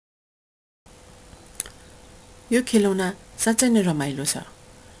यो खेलौना साँच्चै नै रमाइलो छ।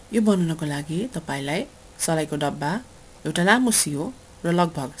 यो बनाउनको लागि तपाईलाई सलाइको डब्बा, एउटा लामो सियो र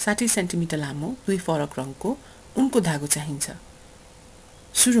लगभग 60 सेन्टिमिटर लामो 2 फरक रङको उनको धागो चाहिन्छ।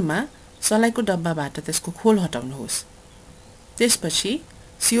 सुरुमा सलाइको डब्बाबाट त्यसको खोल हटाउनुहोस्। त्यसपछि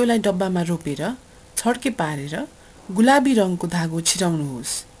सियोलाई डब्बामा रोपेर छड्के पारेर गुलाबी रङको धागो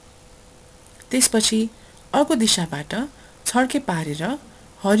छिराउनुहोस्। त्यसपछि अर्को दिशाबाट छड्के पारेर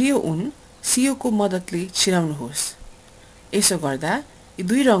हरियो ऊन सियोको मद्दतले छिराउनुहोस्। यसो गर्दा यी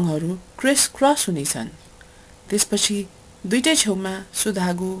दुई रङहरू क्रिस-क्रस हुनेछन्। त्यसपछि दुईटै छेउमा सो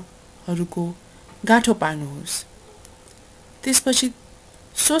धागोहरूको गाँठो पार्नुहोस्। त्यसपछि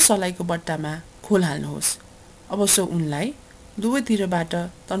सो सलाइको बट्टामा खोल हाल्नुहोस्। अब सो ऊनलाई दुवैतिरबाट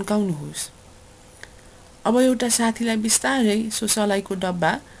तन्काउनुहोस्। अब एउटा साथीलाई बिस्तारै सो सलाइको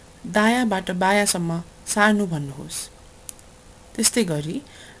डब्बा दायाँबाट बायाँसम्म सार्नु भन्नुहोस्। त्यस्तै गरी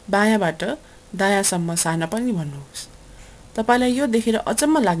बायाँबाट दायाँसम्म सार्न पनि भन्नुहोस्। तपाईलाई यो देखेर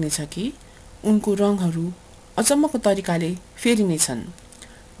अचम्म लाग्नेछ कि उनको रङहरू अचम्मको तरिकाले फेरिनेछन्।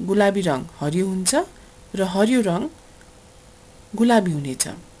 गुलाबी रङ हरियो हुन्छ र हरियो रङ गुलाबी हुनेछ।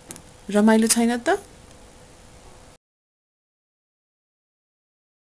 रमाइलो छैन त?